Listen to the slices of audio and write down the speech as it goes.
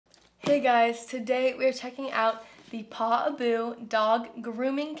Hey guys, today we're checking out the Pawaboo Dog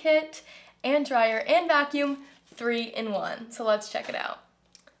Grooming Kit and Dryer and Vacuum 3-in-1. So let's check it out.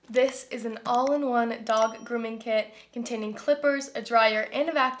 This is an all-in-one dog grooming kit containing clippers, a dryer, and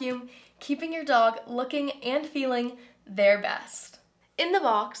a vacuum, keeping your dog looking and feeling their best. In the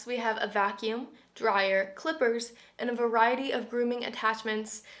box, we have a vacuum, dryer, clippers, and a variety of grooming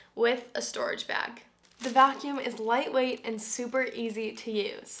attachments with a storage bag. The vacuum is lightweight and super easy to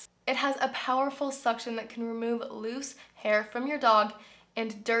use. It has a powerful suction that can remove loose hair from your dog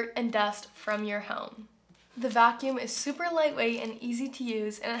and dirt and dust from your home. The vacuum is super lightweight and easy to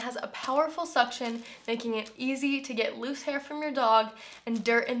use, and it has a powerful suction, making it easy to get loose hair from your dog and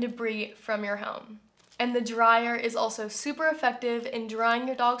dirt and debris from your home. And the dryer is also super effective in drying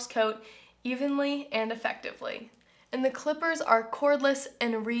your dog's coat evenly and effectively. And the clippers are cordless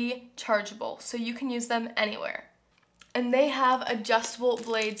and rechargeable, so you can use them anywhere. And they have adjustable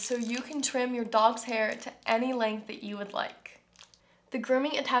blades, so you can trim your dog's hair to any length that you would like. The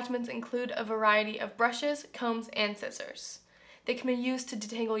grooming attachments include a variety of brushes, combs, and scissors. They can be used to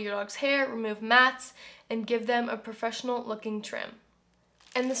detangle your dog's hair, remove mats, and give them a professional-looking trim.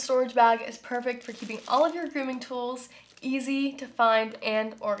 And the storage bag is perfect for keeping all of your grooming tools easy to find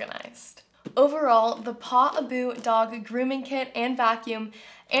and organized. Overall, the Pawaboo Dog Grooming Kit and Vacuum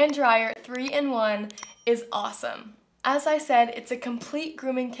and Dryer 3-in-1 is awesome. As I said, it's a complete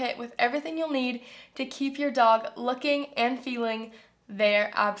grooming kit with everything you'll need to keep your dog looking and feeling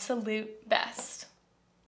their absolute best.